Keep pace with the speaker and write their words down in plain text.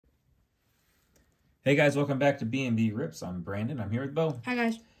Hey guys, welcome back to B&B Rips. I'm Brandon. I'm here with Bo. Hi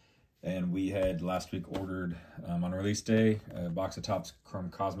guys. And we had last week ordered on release day a box of Topps Chrome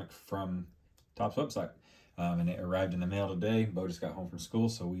Cosmic from Topps website. And it arrived in the mail today. Bo just got home from school,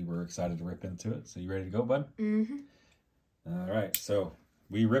 so we were excited to rip into it. So you ready to go, bud? Mm-hmm. All right, so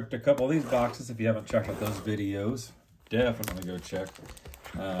we ripped a couple of these boxes. If you haven't checked out those videos, definitely go check.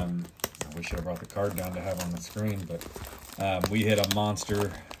 I wish I brought the card down to have on the screen, but we hit a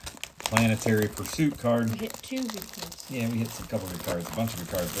monster Planetary Pursuit card. We hit 2 good cards. Yeah, we hit a couple good cards, a bunch of good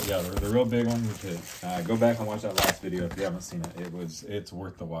cards, but yeah, the real big one we hit. Go back and watch that last video if you haven't seen it. It's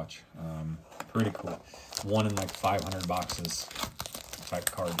worth the watch. Pretty cool. One in like 500 boxes type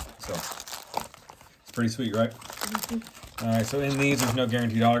card. So it's pretty sweet, right? Mm-hmm. All right, so in these, there's no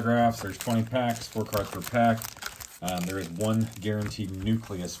guaranteed autographs. There's 20 packs, 4 cards per pack. There is one guaranteed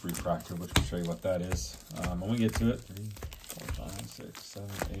nucleus refractor, which will show you what that is. When we get to it, 3, 4, 5, 6, 7,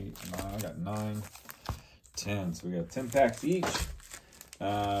 8, 9. I got 9, 10. So we got 10 packs each.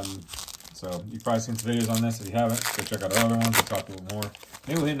 So you've probably seen some videos on this. If you haven't, go check out our other ones. We'll talk a little more.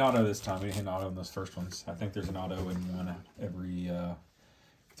 Maybe we'll hit an auto this time. We didn't hit an auto in those first ones. I think there's an auto in one every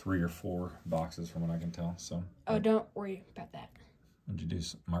 3 or 4 boxes from what I can tell. So. Oh, don't worry about that. Did you do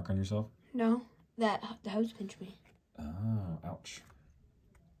mark on yourself? No, the hose pinched me. Oh, ouch.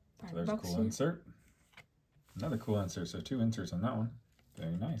 So there's a cool insert. Another cool insert. So 2 inserts on that one.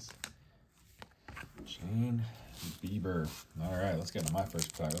 Very nice. Shane Bieber. All right, let's get into my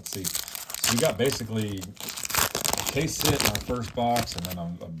first pack. Let's see. So we got basically a case hit in our first box and then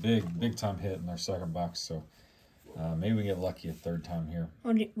a big time hit in our second box. So maybe we get lucky a third time here.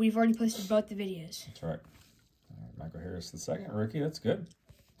 Well, we've already posted both the videos. That's right. Michael Harris the second rookie. That's good.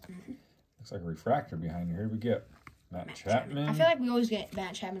 Looks like a refractor behind you. Here we get Matt Chapman. I feel like we always get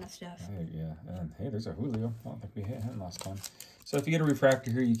Matt Chapman stuff. Hey, yeah, and hey, there's a Julio. I don't think we hit him last time. So if you get a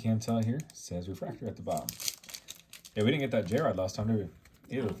refractor here, you can tell here. It says refractor at the bottom. Yeah, we didn't get that J-Rod last time, did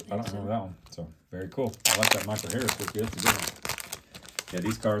we? Either. I don't remember that one. So very cool. I like that Michael Harris. That's good. It's a good one. Yeah,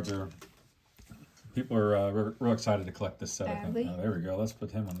 these cards are. People are real excited to collect this set. I think. Oh, there we go. Let's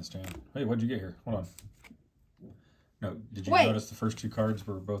put him on the stand. Hey, what'd you get here? Hold on. No, did you notice the first 2 cards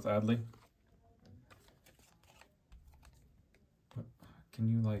were both Adley? Can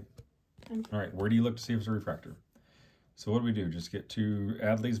you like? All right, where do you look to see if it's a refractor? So what do we do? Just get 2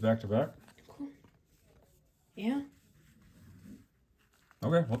 Adleys back to back? Cool. Yeah.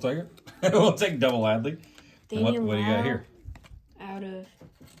 Okay, we'll take it. We'll take double Adley. And what do you got here? Out of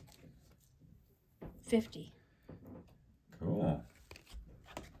 50. Cool.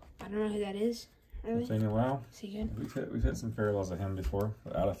 I don't know who that is. Really? Nathaniel Wow. Is he good? We've hit some parallels of him before.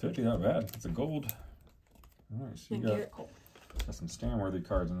 But out of 50, not bad. It's a gold. All right, so you got some stand-worthy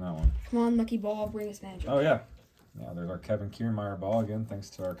cards in that one. Come on, Lucky Ball, bring us magic. Oh, yeah. Yeah, there's our Kevin Kiermaier ball again, thanks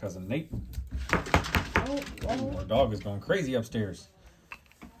to our cousin Nate. Our dog is going crazy upstairs.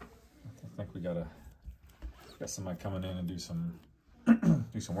 I think we got somebody coming in and do some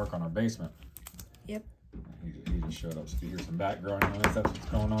work on our basement. Yep. He just showed up, so if you hear some background noise, that's what's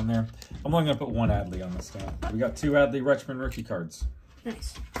going on there. I'm only going to put 1 Adley on the stand. We got 2 Adley Rutschman rookie cards.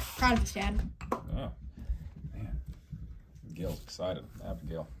 Nice. Proud of this, Dad. Oh, man. Gail's excited.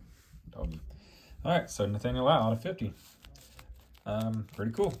 Abigail. Doggy. All right, so Nathaniel Wow out of 50.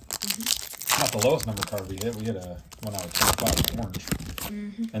 Pretty cool. Not the lowest number card we hit. We hit a 1 out of 25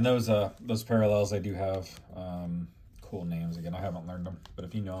 orange. And those parallels, they do have cool names. Again, I haven't learned them, but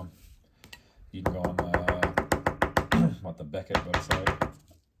if you know them, you can go on the Beckett website.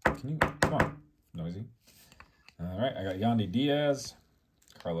 Come on, noisy. All right, I got Yandy Diaz,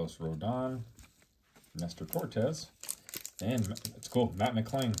 Carlos Rodon, Nestor Cortez, and it's cool. Matt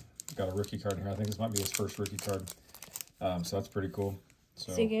McClain got a rookie card here. I think this might be his first rookie card. So that's pretty cool.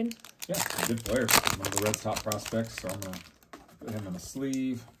 So, is he good? Yeah, good player. One of the Reds' top prospects. So I'm gonna put him in a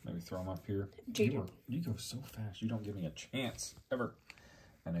sleeve. Maybe throw him up here. You go so fast. You don't give me a chance ever.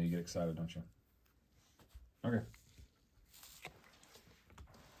 I know you get excited, don't you? Okay.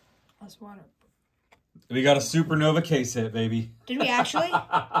 That's water. We got a Supernova case hit, baby. Did we actually?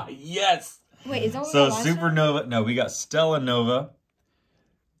 Yes. Wait, is that what so Supernova? No, we got Stellanova.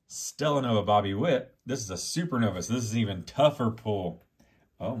 Stellanova Bobby Witt. This is a Supernova, so this is an even tougher pull.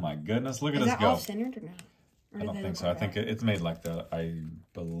 Oh my goodness, look at us go. Is that off-centered or not? I don't think so. I think it's made like that, I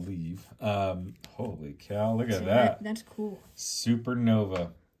believe. Holy cow, look at that. That's cool.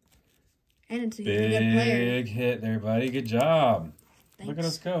 Supernova. And it's a good player. Big hit there, buddy. Good job. Thanks. Look at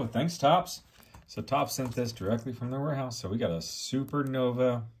us go. Thanks, Topps. So Topps sent this directly from their warehouse. So we got a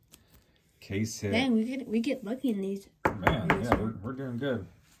Supernova case hit. Dang, we get lucky in these. Man, yeah, we're doing good.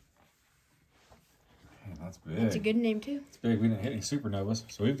 Man, that's big. That's a good name too. It's big. We didn't hit any supernovas.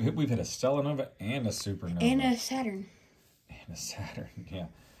 So we've hit a Stellanova and a supernova. And a Saturn. And a Saturn, yeah.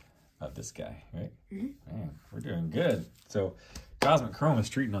 This guy, right? Mm-hmm. Man, we're doing good. So Cosmic Chrome is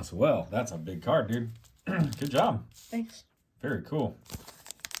treating us well. That's a big card, dude. Good job. Thanks. Very cool.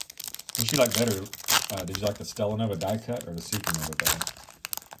 What you like better? Did you like the Stellanova die cut or the supernova better?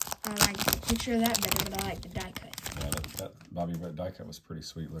 I like the picture of that better, but I like the die cut. Yeah, that Bobby Brett die cut was pretty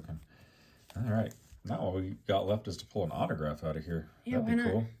sweet looking. All right. Now all we got left is to pull an autograph out of here. Yeah, That'd be why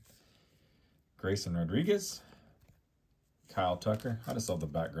not? cool. Grayson Rodriguez. Kyle Tucker. I just love the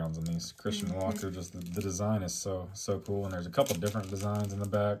backgrounds in these. Christian Walker, just the design is so cool. And there's a couple different designs in the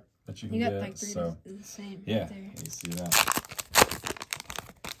back that you can You got get. like 3 so the same. yeah, Right there. you see that.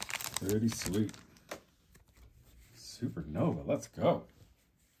 Pretty sweet. Supernova, let's go.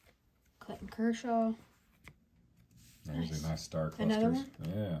 Clayton Kershaw. There's Nice. a nice star clusters. Another one?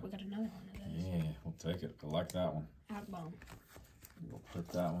 Yeah. We got another one of those. Yeah, we'll take it. I like that one. Outbound. We'll put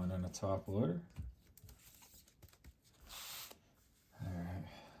that one in the top loader. Alright.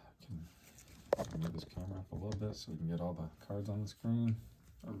 Move this camera up a little bit so we can get all the cards on the screen.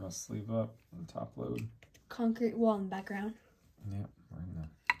 We're going to sleeve up and top load. Concrete wall in the background. Yep, we're in the...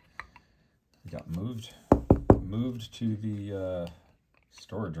 We got moved to the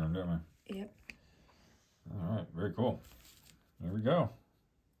storage room, didn't we? Yep. Alright, very cool. Here we go.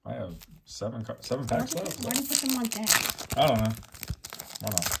 I have seven packs left. Why do you put them like that? I don't know. Why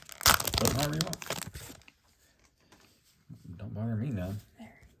not? Put them however you want. Don't bother me now.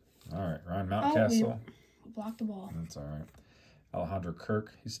 There. All right, Ryan Mountcastle. We blocked the ball. That's all right. Alejandro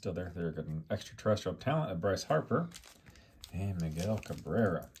Kirk, he's still there. They're getting extraterrestrial talent at Bryce Harper. And Miguel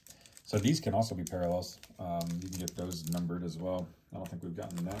Cabrera. So these can also be parallels. You can get those numbered as well. I don't think we've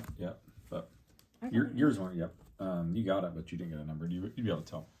gotten that yet, but yours weren't yet. You got it, but you didn't get a number. You'd be able to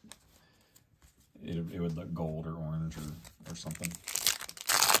tell. It would look gold or orange or something.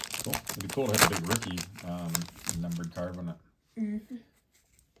 Cool. It'd be cool to have a big rookie numbered card, wouldn't it? Mm-hmm.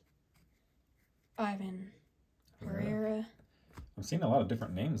 Ivan Herrera. I'm seeing a lot of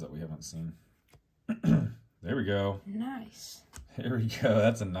different names that we haven't seen. There we go. Nice. Here we go.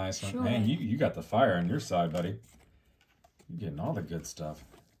 That's a nice one. Sure. Man, you got the fire on your side, buddy. You're getting all the good stuff.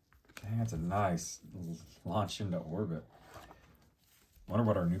 Dang, that's a nice launch into orbit. Wonder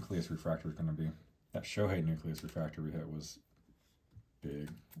what our nucleus refractor is going to be. That Shohei nucleus refractor we hit was big.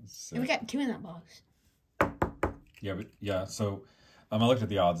 And we got 2 in that box. Yeah, so I looked at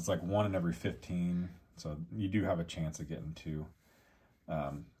the odds. It's like 1 in every 15. So you do have a chance of getting 2.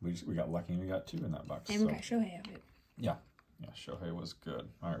 We got lucky and we got 2 in that box. And we got Shohei of it. Yeah, Shohei was good.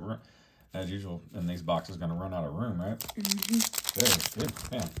 All right, we're as usual in these boxes going to run out of room, right? Mm-hmm. Very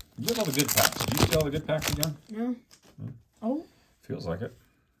good. Man, you got all the good packs. Did you see all the good packs again? No. Oh? Feels like it.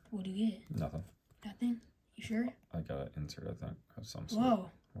 What do you get? Nothing. Nothing? You sure? I got an insert, I think, of some sort. Whoa.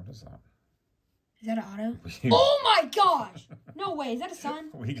 What is that? Is that an auto? Oh my gosh! No way. Is that a sun?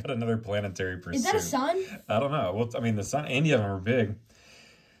 We got another planetary pursuit. Is that a sun? I don't know. Well, I mean, the sun, any of them are big.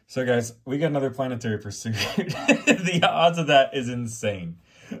 So, guys, we got another planetary pursuit. The odds of that is insane.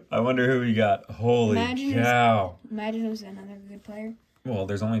 I wonder who we got. Holy cow. Imagine it was another good player. Well,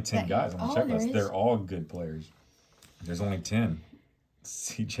 there's only 10 guys on the there checklist. is? They're all good players. There's only 10.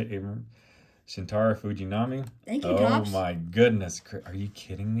 CJ Abrams, Shintaro Fujinami. Thank you, Oh Tops. my goodness. Are you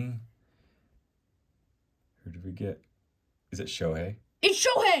kidding me? Who did we get? Is it Shohei? It's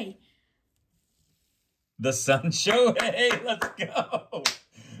Shohei! The Sun Shohei. Let's go.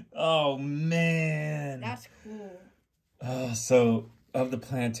 Oh, man. That's cool. Oh, so, of the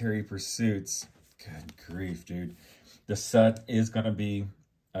planetary pursuits, good grief, dude. The Sun is going to be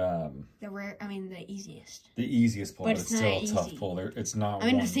The easiest. the easiest pull, But but it's it's still a not tough easy. pull. It's not I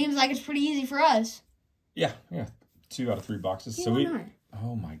mean, one. it seems like it's pretty easy for us. Yeah. 2 out of 3 boxes. Yeah, So why not?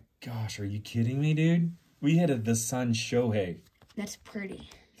 oh my gosh, are you kidding me, dude? We hit the Sun Shohei. That's pretty.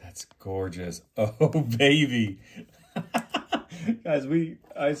 That's gorgeous. Oh, baby. Guys,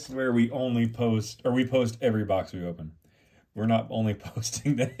 I swear we post every box we open. We're not only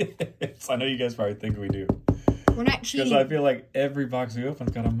posting the hits. I know you guys probably think we do. We're not Because cheating. I feel like every box we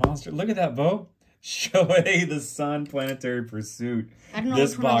open's got a monster. Look at that, Bo. Shohei the Sun Planetary Pursuit. I don't know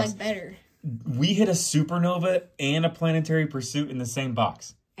This which one I box, like better. we hit a supernova and a planetary pursuit in the same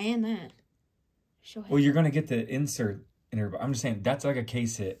box. And that. Shohei. Well, you're going to get the insert in every box. I'm just saying, that's like a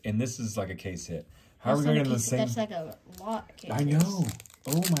case hit, and this is like a case hit. How are we going to get in the same? That's like a lot of cases. I know.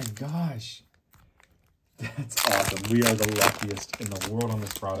 Oh my gosh. That's awesome. We are the luckiest in the world on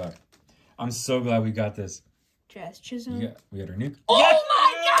this product. I'm so glad we got this. Jazz Chisholm. Yeah, we got our new. Oh Yes!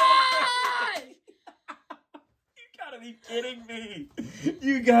 my god! You gotta be kidding me.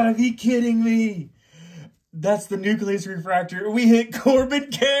 You gotta be kidding me. That's the Nucleus Refractor. We hit Corbin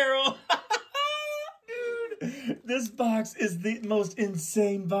Carroll. Dude, this box is the most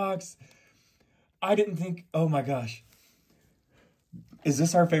insane box. I didn't think, oh my gosh. Is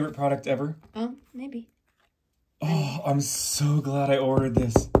this our favorite product ever? Maybe. Oh, I'm so glad I ordered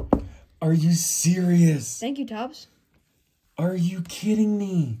this. Are you serious? Thank you, Tops. Are you kidding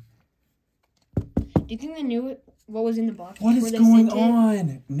me? Do you think they knew what was in the box? What is going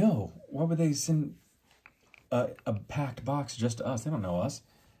on? No. Why would they send a packed box just to us? They don't know us.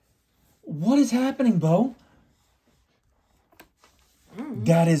 What is happening, Bo?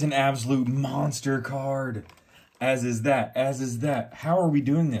 That is an absolute monster card. As is that. As is that. How are we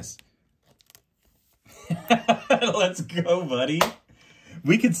doing this? Let's go, buddy.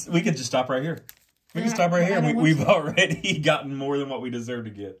 We could just stop right here. We can stop right here. We've already gotten more than what we deserve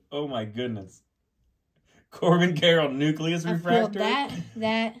to get. Oh my goodness. Corbin Carroll, Nucleus Refractor.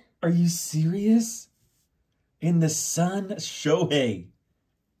 That. Are you serious? In the sun, Shohei.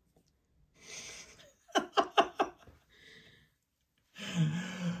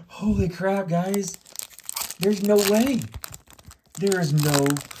 Holy crap, guys. There's no way. There is no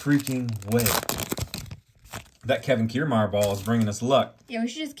freaking way. That Kevin Kiermaier ball is bringing us luck. Yeah, we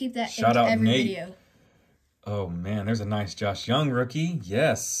should just keep that Shout in out every Nate. video. Oh, man. There's a nice Josh Young rookie.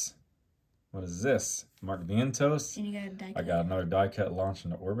 Yes. What is this? Mark Vientos. And you got a die cut. I got another die cut launched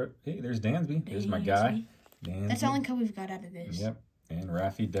into orbit. Hey, there's Dansby. There's my guy. Dansby. That's the only cut we've got out of this. Yep. And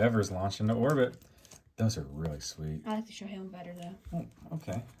Rafi Devers launched into orbit. Those are really sweet. I like to show him better, though. Oh,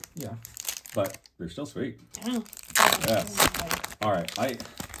 okay. Yeah. But they're still sweet. I know. Yes. All right.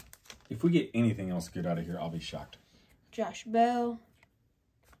 If we get anything else good out of here, I'll be shocked. Josh Bell.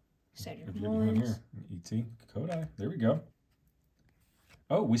 Cedric Mullins. E.T. Kodai. There we go.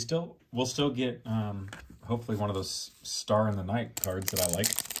 Oh, we'll still get hopefully one of those Star in the Night cards that I like.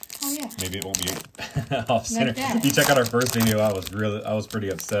 Oh yeah. Maybe it won't be off center. Like you check out our first video. I was pretty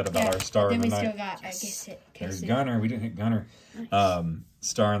upset about our Star in the Night. Then we still got yes. There's Gunner. We didn't hit Gunner. Nice.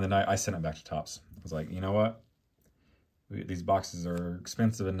 Star in the Night. I sent it back to Tops. I was like, you know what? These boxes are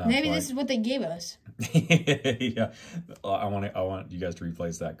expensive enough. Maybe this is what they gave us. Yeah, I want you guys to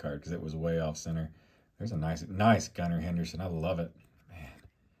replace that card because it was way off center. There's a nice Gunnar Henderson. I love it,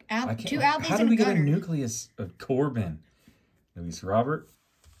 man. Two Albies how and did we a Gunner. get a Nucleus of Corbin, Luis Robert,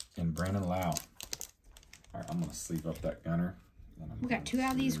 and Brandon Lau? All right, I'm gonna sleeve up that Gunner. We got two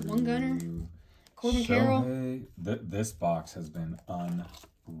Albies, one Gunner. Corbin Carroll. This box has been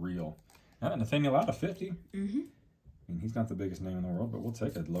unreal. Nathaniel out of 50. Mm-hmm. I mean, he's not the biggest name in the world, but we'll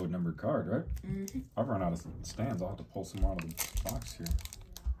take a low numbered card, right? Mm-hmm. I've run out of stands. I'll have to pull some out of the box here.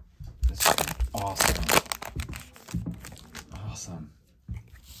 This is awesome. Awesome.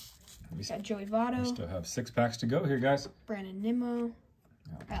 We got Joey Votto. We still have 6 packs to go here, guys. Brandon Nimmo.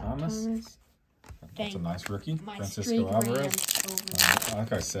 Thomas. That's a nice rookie. My Francisco Alvarez.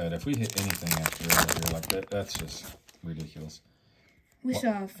 Like I said, if we hit anything extra over here like that, that's just ridiculous. We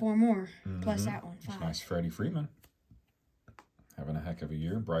still have 4 more, plus that one, 5. Nice Freddie Freeman. Having a heck of a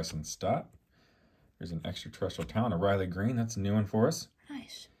year. Bryson Stott. There's an extraterrestrial talent. A Riley Green. That's a new one for us.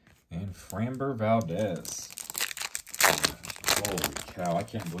 Nice. And Framber Valdez. Holy cow. I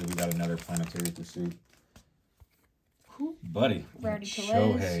can't believe we got another Planetary Pursuit. Who? Buddy.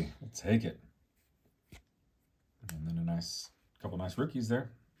 Shohei. We'll take it. And then a couple nice rookies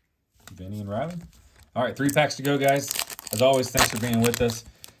there. Vinny and Riley. All right, 3 packs to go, guys. As always, thanks for being with us.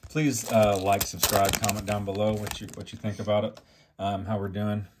 Please like, subscribe, comment down below what you think about it, how we're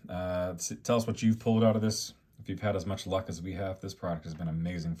doing. Tell us what you've pulled out of this. If you've had as much luck as we have, this product has been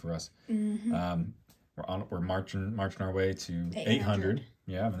amazing for us. Mm-hmm. We're marching our way to 800.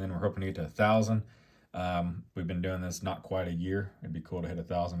 Yeah, and then we're hoping to get to 1,000. We've been doing this not quite a year. It'd be cool to hit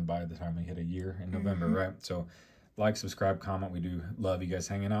 1,000 by the time we hit a year in November, right? So like, subscribe, comment. We do love you guys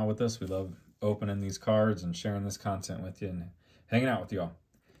hanging out with us. We love opening these cards and sharing this content with you and hanging out with y'all.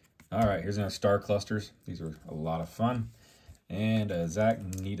 All right, here's another Star Clusters. These are a lot of fun. And Zach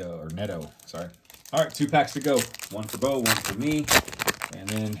Neto, sorry. All right, 2 packs to go. 1 for Bo, 1 for me. And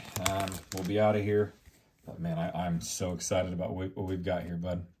then we'll be out of here. But man, I'm so excited about what we've got here,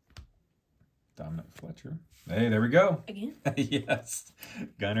 bud. Dominic Fletcher. Hey, there we go. Again? Yes.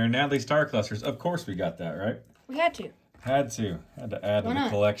 Gunnar and Natalie Star Clusters. Of course we got that, right? We had to. Had to add to the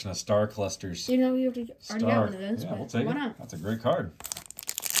collection of Star Clusters. You know, we already got one of those. Yeah, we'll take why it. not? That's a great card.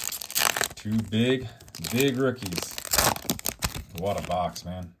 2 big rookies. What a box,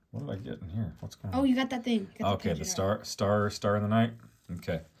 man. What did I get in here? What's going on? Oh, you got that thing. Okay, the Star in the Night.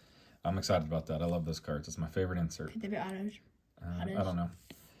 Okay. I'm excited about that. I love those cards. It's my favorite insert. Could they be autos? I don't know.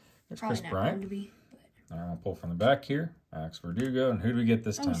 There's Probably Chris not Bryant. going to be, All right, I'll pull from the back here. Alex Verdugo. And who do we get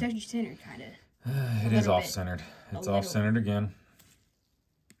this time? it's actually centered, kind of. It is off-centered. It's off-centered again.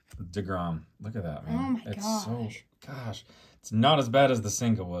 DeGrom. Look at that, man. Oh my it's gosh. so gosh. It's not as bad as the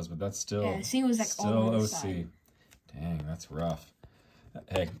single was, but that's still Yeah, the single was like still on the OC. side. Dang, that's rough.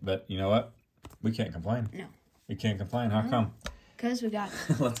 Hey, but you know what? We can't complain. No. We can't complain. How come? Because we got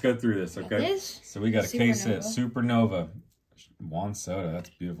Let's go through this, okay? this. So we got a case hit, Supernova. Supernova. Juan Soto, that's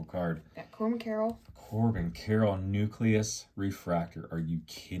a beautiful card. Got Corbin Carroll. Corbin Carroll Nucleus Refractor. Are you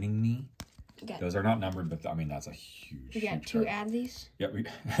kidding me? We got, Those are not numbered, but I mean, that's a huge, we got huge two card. Adleys. Yep,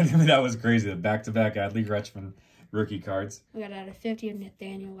 I mean, that was crazy. The back-to-back Adley Rutschman rookie cards. We got out of 50 of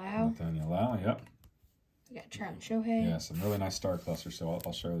Nathaniel Lau. Nathaniel Lau, yep. We got Trout and Shohei. Yeah, some really nice star clusters. So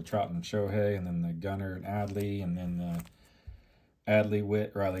I'll show the Trout and Shohei, and then the Gunner and Adley, and then the Adley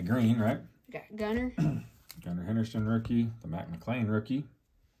Witt Riley Green, right? We got Gunner. Gunnar Henderson rookie, the Mac McClain rookie.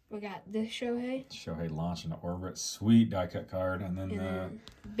 We got this Shohei. Shohei launching the orbit, sweet die cut card, and then And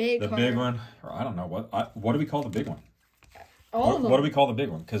big the card. big one. Or I don't know what do we call the big one? All of them. What do we call the big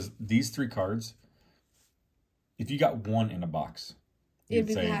one? Because these three cards, if you got one in a box, you'd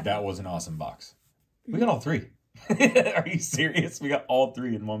say that was an awesome box. We got all three. Are you serious? We got all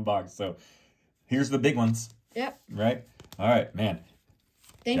three in one box. So here's the big ones. Yep. Right? All right, man.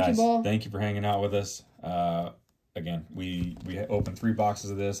 Thank Guys, you, Ball. thank you for hanging out with us. Again, we opened 3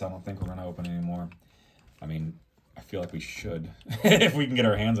 boxes of this. I don't think we're going to open any more. I mean, I feel like we should if we can get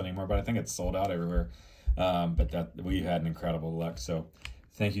our hands on any more, but I think it's sold out everywhere. But we had an incredible luck. So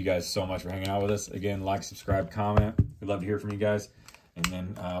thank you guys so much for hanging out with us. Again, like, subscribe, comment. We'd love to hear from you guys. And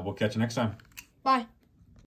then we'll catch you next time. Bye.